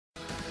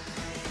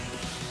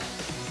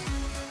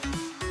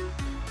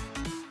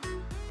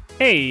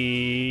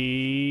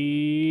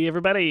Hey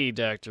everybody,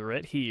 Dr.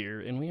 Rhett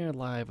here, and we are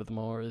live with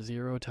more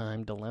Zero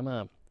Time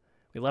Dilemma.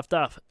 We left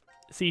off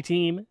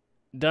C-Team,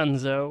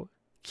 Dunzo,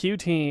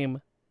 Q-Team,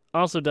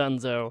 also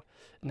Dunzo,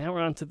 and now we're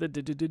on to the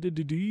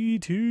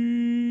D-Team.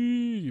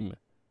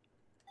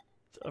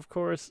 So of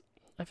course,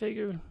 I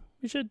figured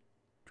we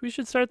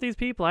should start these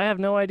people. I have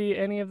no idea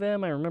any of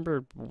them. I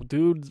remember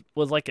dude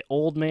was like an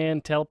old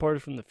man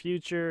teleported from the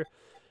future.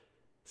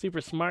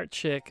 Super smart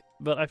chick,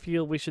 but I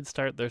feel we should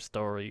start their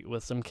story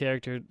with some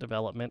character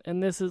development,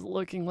 and this is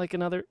looking like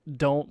another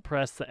don't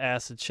press the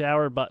acid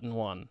shower button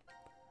one.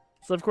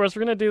 So of course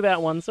we're going to do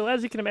that one, so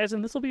as you can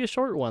imagine this will be a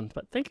short one,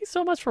 but thank you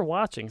so much for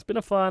watching. It's been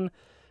a fun,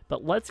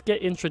 but let's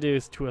get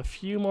introduced to a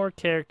few more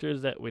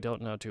characters that we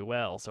don't know too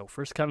well. So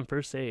first come,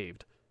 first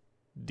saved.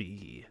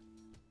 D.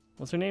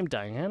 What's her name,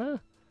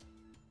 Diana?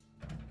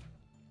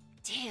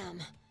 Damn.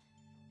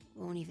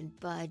 Won't even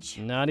budge.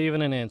 Not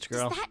even an inch,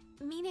 girl. Does that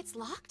mean it's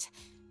locked?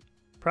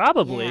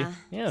 Probably,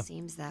 yeah.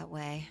 Seems that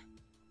way.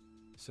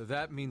 So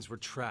that means we're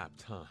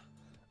trapped, huh?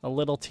 A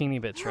little teeny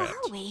bit Where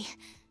trapped. are we?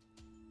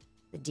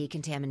 The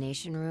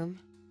decontamination room.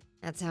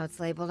 That's how it's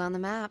labeled on the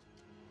map.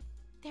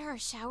 There are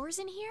showers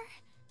in here?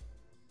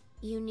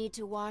 You need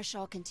to wash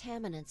all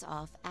contaminants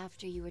off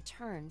after you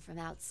return from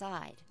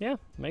outside. Yeah,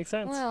 makes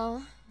sense.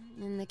 Well,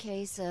 in the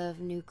case of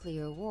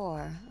nuclear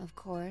war, of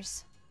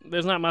course.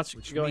 There's not much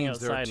Which going means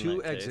outside there are two in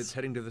that exits case.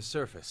 heading to the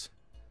surface.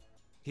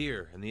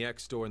 Here, in the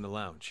X door in the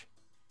lounge.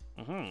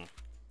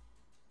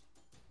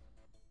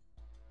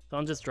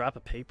 Someone just drop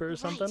a paper or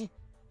something?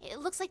 Right. It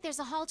looks like there's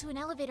a hall to an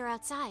elevator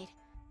outside.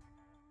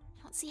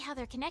 I don't see how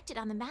they're connected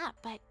on the map,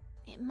 but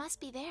it must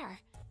be there.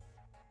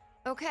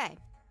 Okay,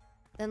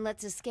 then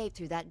let's escape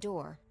through that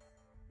door.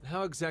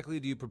 How exactly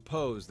do you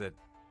propose that...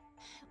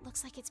 It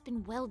looks like it's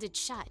been welded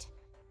shut.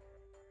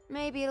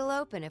 Maybe it'll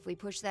open if we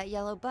push that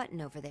yellow button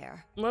over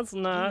there. Let's Do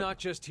you not. not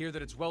just hear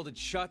that it's welded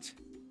shut?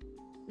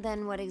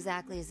 Then what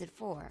exactly is it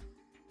for?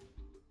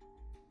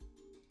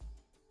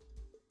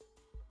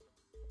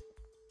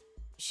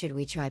 Should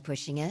we try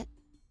pushing it?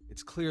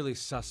 It's clearly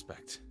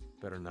suspect.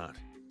 Better not.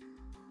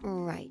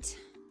 Right.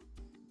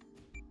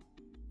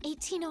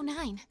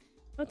 1809.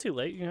 Not too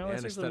late, you know. The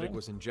it's anesthetic 6:09.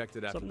 was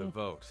injected after the Something.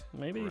 vote.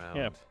 Maybe? Around.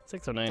 Yeah,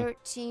 6:09.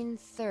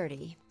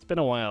 1330. It's been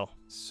a while.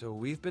 So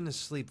we've been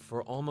asleep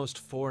for almost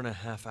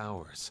 4.5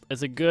 hours.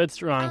 It's a good,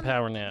 strong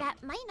power nap.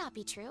 That might not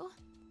be true.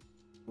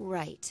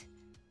 Right.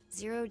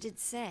 Zero did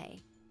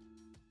say.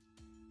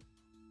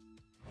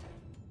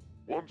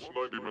 Once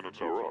 90 minutes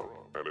are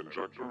up, an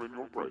injector in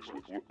your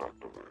bracelet will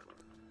activate.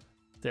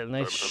 Did a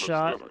nice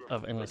shot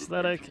of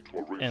anesthetic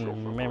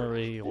and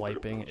memory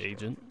wiping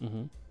agent.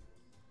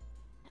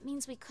 That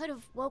means we could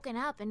have woken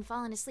up and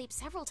fallen asleep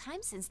several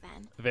times since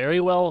then. Very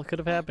well could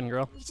have happened,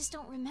 girl. We just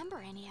don't remember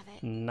any of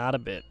it. Not a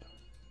bit.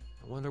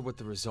 I wonder what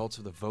the results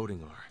of the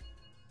voting are.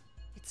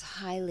 It's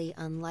highly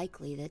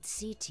unlikely that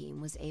C-Team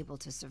was able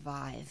to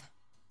survive.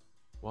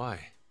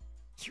 Why?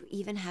 You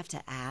even have to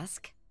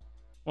ask?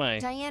 Why?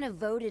 Diana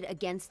voted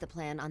against the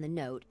plan on the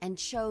note and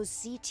chose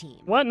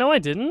C-Team. What? No, I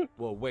didn't.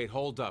 Whoa, wait,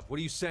 hold up. What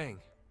are you saying?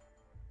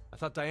 I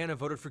thought Diana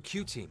voted for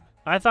Q-Team.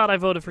 I thought I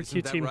voted for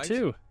Isn't that Q-Team right?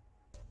 too.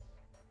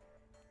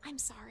 I'm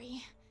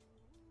sorry.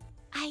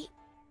 I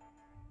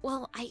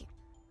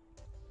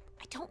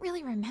don't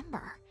really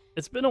remember.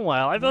 It's been a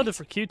while. I voted What?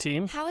 for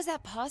Q-Team. How is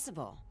that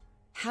possible?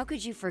 How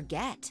could you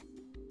forget?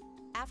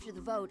 After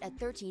the vote at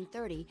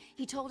 1330,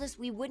 he told us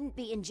we wouldn't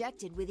be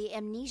injected with the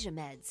amnesia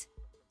meds.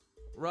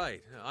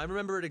 Right, I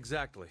remember it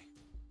exactly.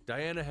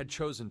 Diana had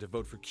chosen to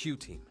vote for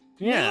Q-Team.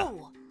 Yeah.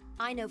 No!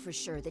 I know for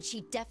sure that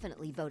she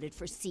definitely voted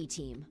for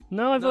C-Team.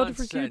 No, I voted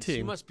for Nonsense, You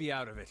Q-Team. must be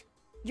out of it.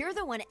 You're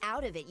the one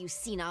out of it, you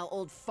senile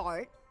old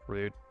fart.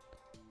 Rude.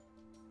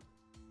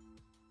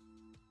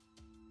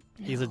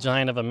 He's a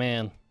giant of a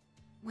man.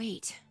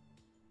 Wait.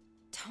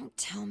 Don't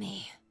tell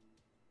me.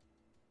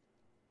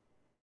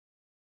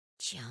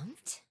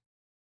 Jumped?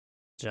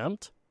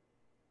 Jumped?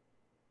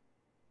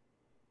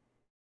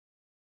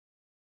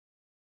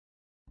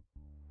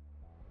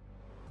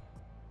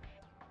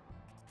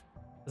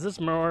 Is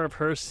this more of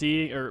her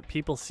seeing, or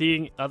people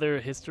seeing other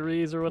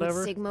histories or whatever?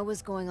 What Sigma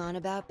was going on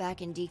about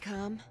back in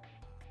DCOM?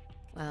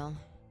 Well,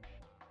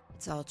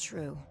 it's all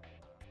true.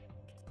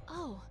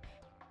 Oh,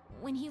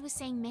 when he was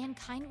saying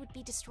mankind would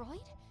be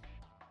destroyed?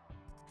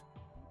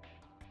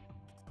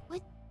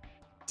 What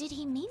did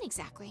he mean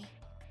exactly?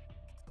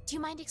 Do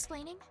you mind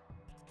explaining?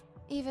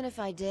 Even if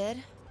I did,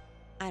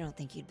 I don't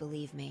think you'd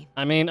believe me.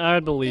 I mean, I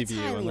would believe It's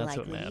you, highly and that's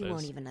what likely matters. you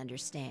won't even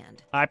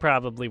understand. I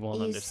probably won't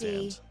You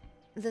understand. see,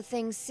 the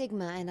things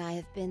Sigma and I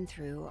have been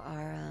through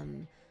are,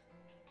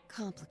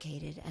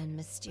 complicated and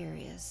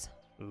mysterious.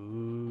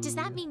 Ooh. Does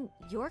that mean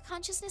your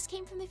consciousness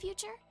came from the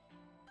future?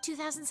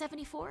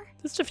 2074?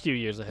 Just a few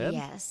years ahead.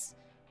 Yes,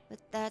 but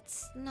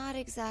that's not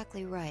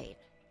exactly right.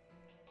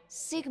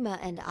 Sigma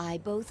and I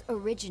both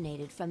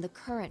originated from the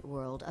current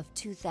world of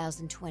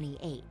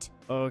 2028.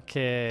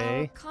 Okay.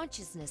 Our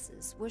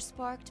consciousnesses were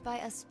sparked by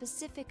a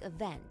specific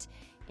event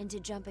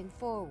into jumping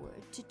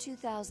forward to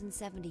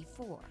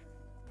 2074.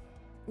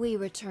 We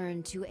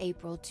returned to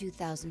April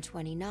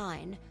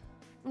 2029,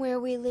 where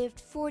we lived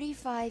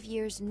 45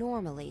 years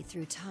normally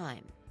through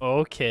time.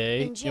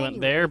 Okay, In you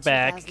went there,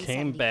 January back,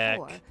 came back,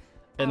 2074,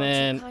 and our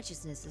then... two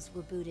consciousnesses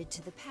were booted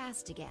to the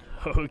past again.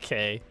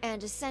 Okay.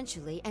 And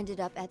essentially ended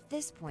up at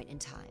this point in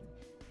time,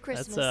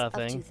 Christmas a of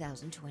thing.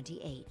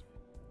 2028.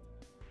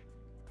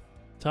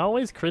 It's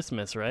always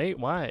Christmas, right?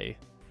 Why?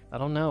 I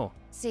don't know.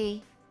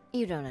 See,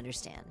 you don't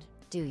understand,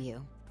 do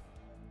you?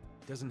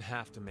 Doesn't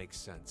have to make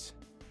sense.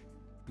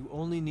 You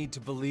only need to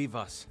believe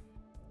us.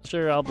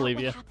 Sure, I'll About believe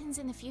what you. happens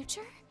in the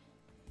future?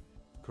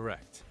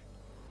 Correct.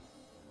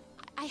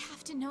 I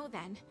have to know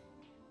then.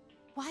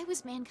 Why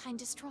was mankind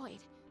destroyed?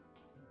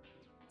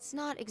 It's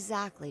not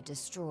exactly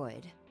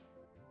destroyed.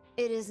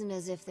 It isn't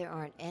as if there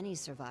aren't any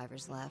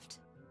survivors left.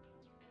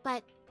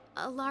 But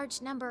a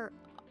large number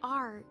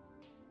are...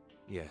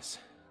 Yes,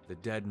 the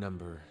dead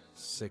number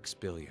 6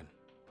 billion.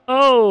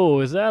 Oh,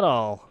 is that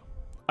all?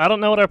 I don't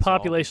know what our It's all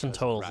population because of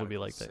totals would be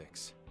Radical like that.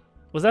 6,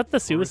 Was that the a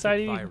horrific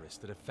suicide? virus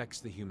that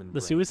affects the human The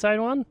brain. suicide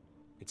one?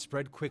 It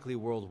spread quickly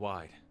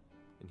worldwide,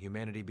 and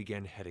humanity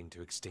began heading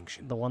to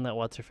extinction. The one that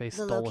what's her face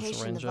The stole a location the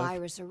syringe of?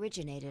 virus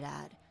originated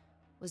at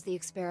was the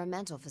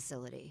experimental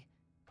facility,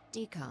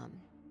 DCOM.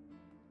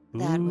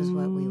 That was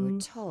what we were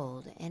Ooh.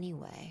 told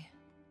anyway.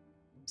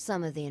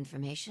 Some of the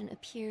information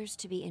appears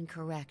to be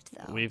incorrect,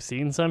 though. We've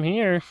seen some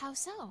here. How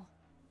so?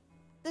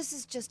 This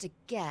is just a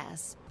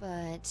guess,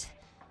 but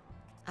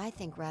I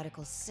think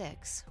Radical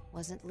 6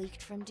 wasn't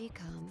leaked from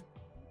DCOM.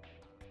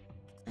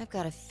 I've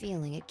got a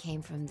feeling it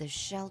came from this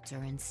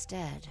shelter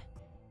instead.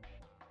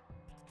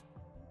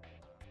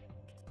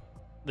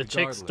 The chick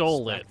Regardless,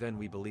 stole back it. Then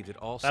we believed it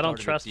all I started don't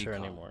trust at her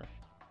DCOM. anymore.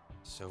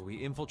 So we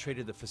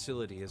infiltrated the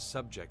facility as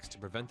subjects to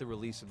prevent the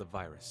release of the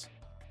virus.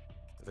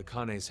 With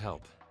Akane's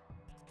help.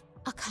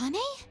 Akane?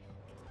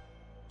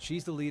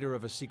 She's the leader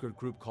of a secret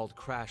group called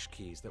Crash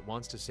Keys that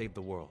wants to save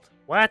the world.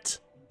 What?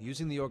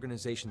 Using the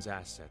organization's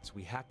assets,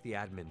 we hacked the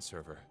admin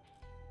server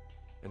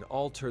and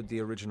altered the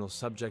original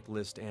subject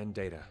list and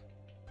data.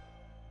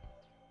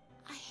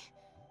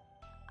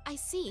 I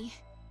see.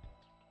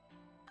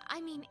 I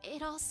mean,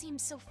 it all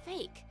seems so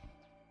fake.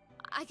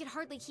 I could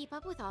hardly keep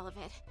up with all of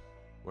it.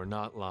 We're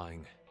not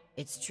lying.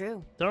 It's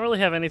true. Don't really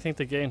have anything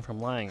to gain from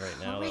lying right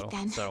now, Alright though.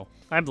 then. So,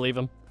 I believe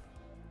him.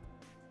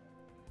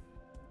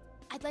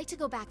 I'd like to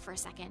go back for a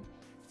second.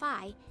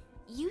 Fi,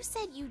 you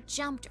said you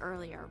jumped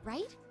earlier,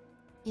 right?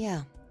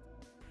 Yeah.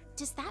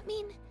 Does that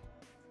mean...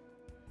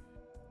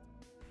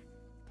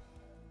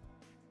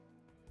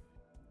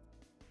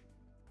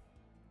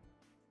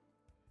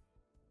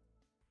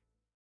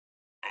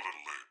 A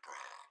little late,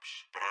 perhaps,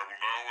 but I will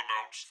now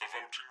announce the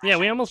voting Yeah,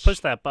 we almost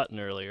pushed that button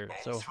earlier,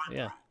 All so, three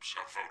yeah. groups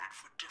have voted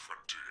for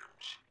different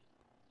teams.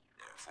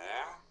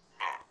 Therefore,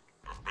 none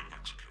have been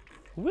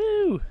executed.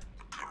 Woo!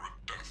 The current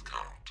death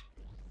count,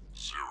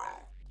 0.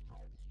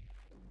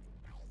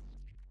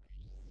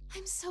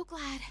 I'm so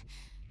glad.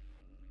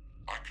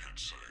 I can't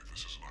say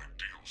this is an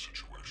ideal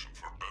situation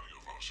for any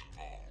of us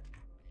involved.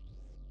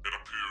 It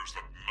appears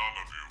that none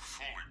of you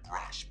fully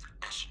grasp the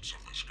essence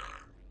of this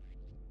game.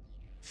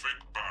 Think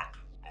back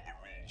on the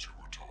rules you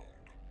were told.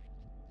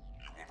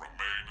 You will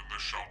remain in the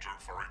shelter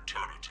for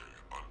eternity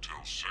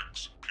until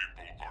 6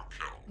 people are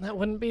killed. That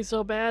wouldn't be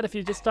so bad if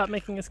you just stopped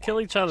making us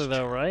kill each other,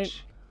 though, right?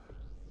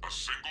 A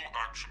single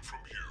action from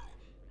you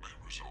may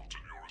result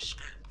in your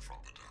escape from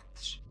the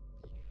depths.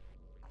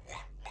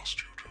 What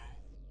must you do?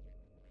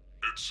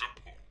 It's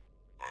simple.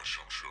 I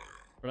shall show you.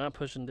 We're not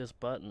pushing this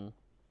button.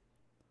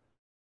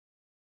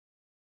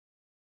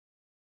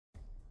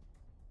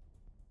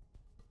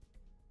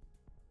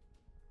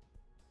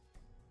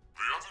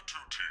 The other 2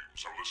 teams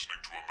are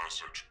listening to a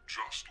message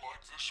just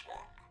like this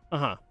one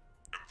Uh-huh.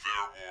 in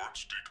their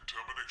ward's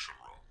decontamination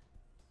room.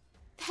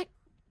 That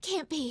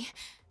can't be.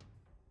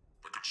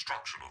 The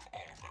construction of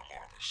all of them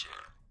are the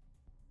same.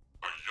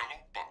 A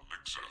yellow button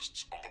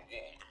exists on the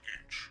wall in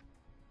each.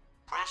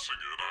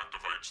 Pressing it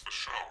activates the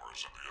showers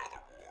in the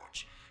other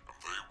wards, and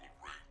they will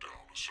rain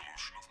down a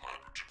solution of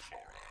hydrogen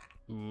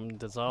fluoride.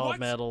 Dissolved What?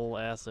 metal,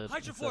 acid,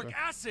 Hydrofluoric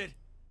etc. acid!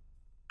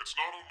 It's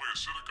not only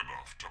acidic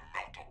enough to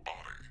melt a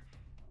body,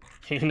 but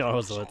it He even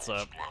knows what's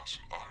dissolves up. glass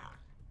and iron.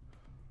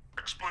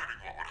 Explaining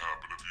what would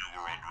happen if you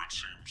were under it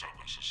seems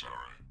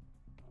unnecessary.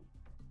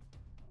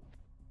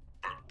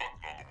 That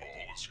button on the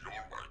wall is your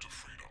way to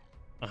freedom.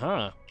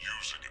 Uh-huh.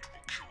 Using it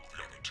will kill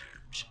the other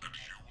teams, and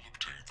you will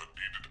obtain the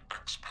needed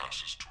X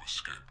passes to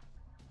escape.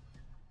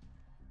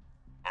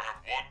 I have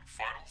one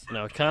final thing.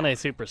 No, to Kane's tell you.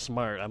 super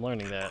smart. I'm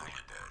learning that. Early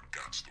bird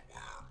gets the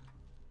worm.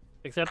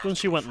 Except when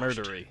she went After the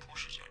first murdery. team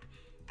pushes it,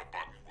 the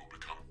button will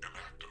become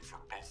inactive for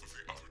both of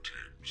the other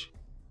teams.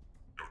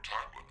 Your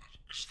time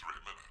limit is 3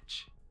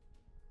 minutes.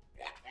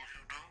 What will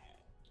you do?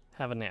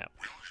 Have a nap.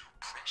 Will you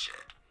press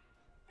it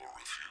or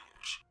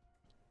refuse?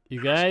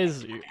 You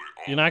guys,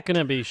 you're not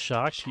gonna be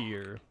shocked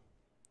here.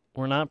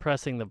 We're not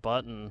pressing the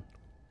button.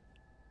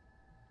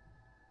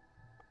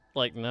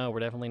 Like, no, we're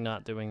definitely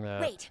not doing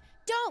that. Wait,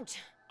 don't!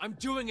 I'm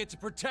doing it to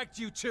protect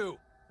you too!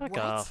 Fuck What?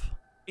 off.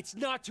 It's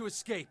not to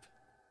escape.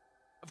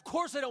 Of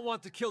course I don't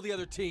want to kill the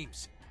other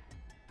teams.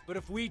 But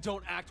if we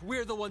don't act,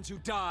 we're the ones who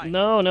die.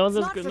 No, no one's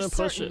It's not gonna for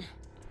push certain. it.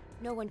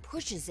 if no one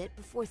pushes it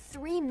before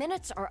 3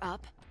 minutes are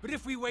up. But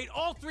if we wait,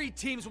 all 3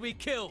 teams will be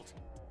killed.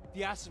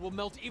 The acid will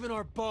melt even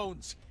our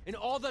bones, and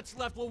all that's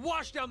left will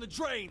wash down the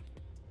drain.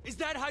 Is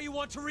that how you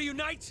want to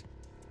reunite?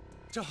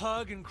 To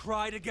hug and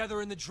cry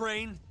together in the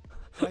drain?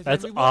 By then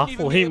That's we won't even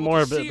be awfully able to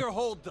morbid. see or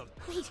hold them.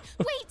 Wait,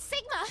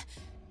 Sigma!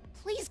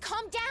 Please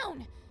calm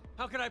down!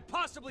 How could I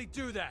possibly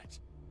do that?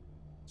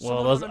 Well,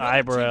 Someone those on another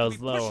team could eyebrows,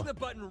 be though. pushing the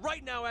button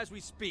right now as we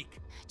speak.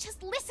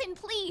 Just listen,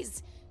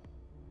 please!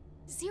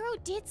 Zero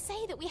did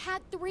say that we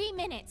had 3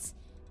 minutes.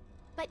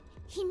 But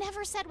he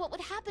never said what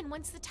would happen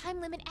once the time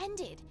limit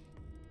ended.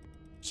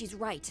 She's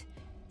right.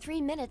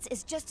 3 minutes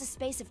is just a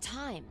space of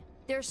time.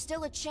 There's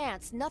still a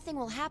chance nothing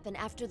will happen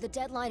after the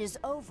deadline is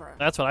over.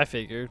 That's what I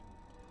figured.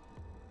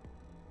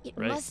 It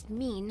Right. must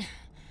mean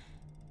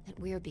that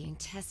we're being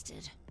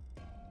tested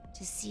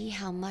to see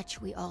how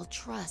much we all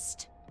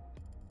trust.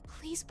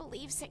 Please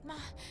believe, Sigma.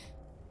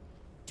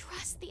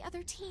 Trust the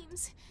other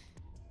teams.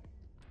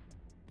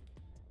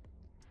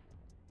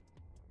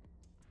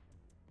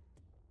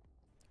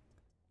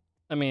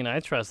 I mean, I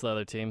trust the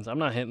other teams. I'm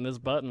not hitting this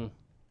button.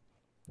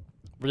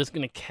 We're just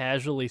going to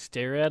casually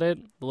stare at it.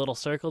 The little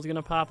circle's going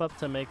to pop up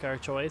to make our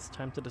choice.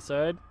 Time to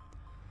decide.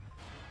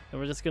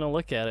 And we're just going to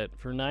look at it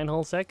for 9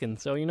 whole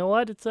seconds. So, you know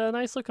what? It's a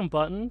nice looking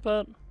button,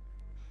 but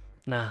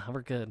nah,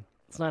 we're good.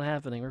 It's not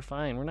happening. We're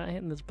fine. We're not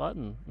hitting this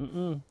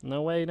button.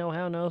 No way, no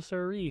how, no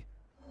siree.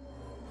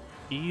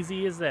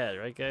 Easy as that,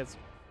 right, guys?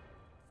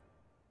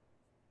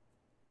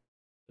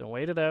 Don't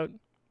wait it out.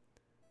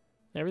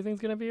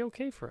 Everything's going to be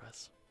okay for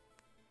us.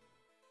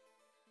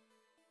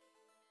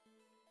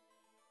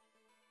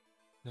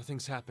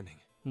 Nothing's happening.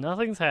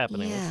 Nothing's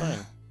happening. We're Yeah.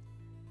 fine.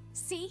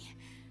 See?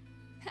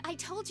 I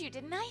told you,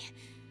 didn't I?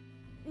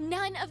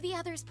 None of the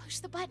others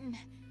pushed the button.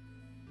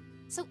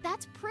 So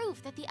that's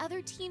proof that the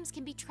other teams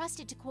can be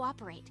trusted to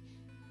cooperate.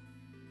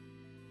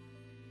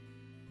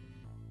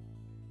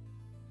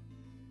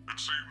 It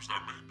seems there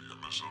may be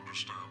a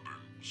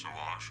misunderstanding, so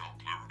I shall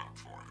clear it up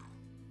for you.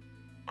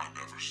 I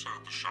never said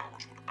the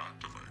showers would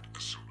activate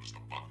as soon as the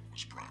button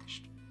was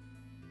pressed.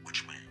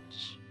 Which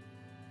means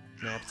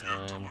Nope, you've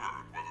yet to time. learn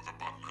whether the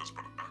button has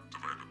been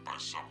activated by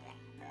someone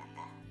or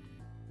not.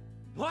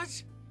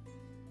 What?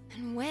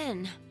 And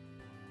when?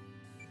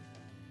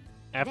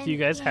 After Then you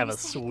guys the have a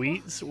anesthetic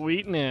sweet,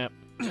 sweet nap.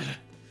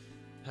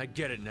 I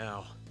get it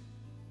now.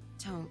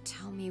 Don't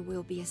tell me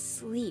we'll be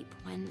asleep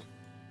when...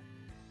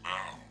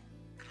 Now,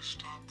 it is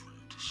time for you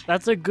to sleep.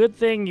 That's a good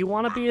thing. You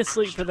want to be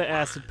asleep for the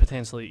acid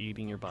potentially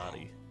eating your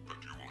body. That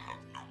you will have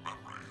no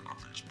memory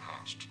of these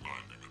past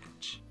 90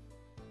 minutes.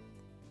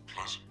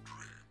 Pleasant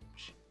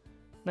dreams.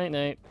 Night,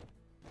 night.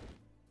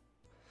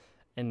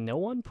 And no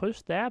one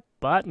pushed that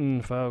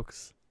button,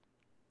 folks.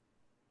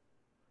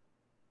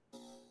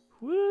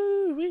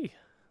 Woo-wee.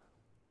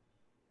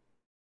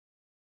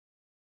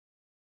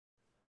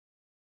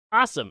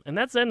 Awesome. And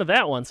that's the end of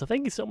that one. So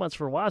thank you so much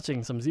for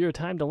watching some Zero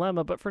Time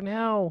Dilemma. But for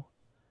now,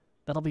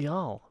 that'll be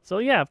all. So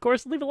yeah, of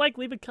course, leave a like,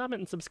 leave a comment,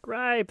 and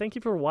subscribe. Thank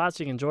you for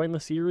watching, enjoying the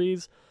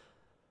series.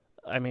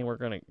 I mean, we're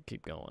going to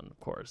keep going, of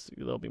course.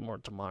 There'll be more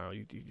tomorrow.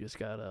 You just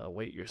got to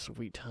wait your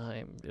sweet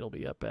time. It'll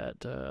be up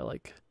at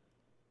like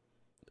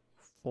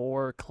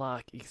 4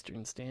 o'clock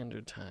Eastern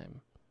Standard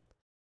Time.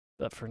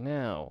 But for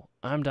now,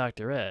 I'm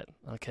Dr. Ed.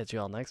 I'll catch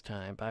you all next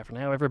time. Bye for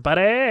now,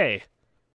 everybody!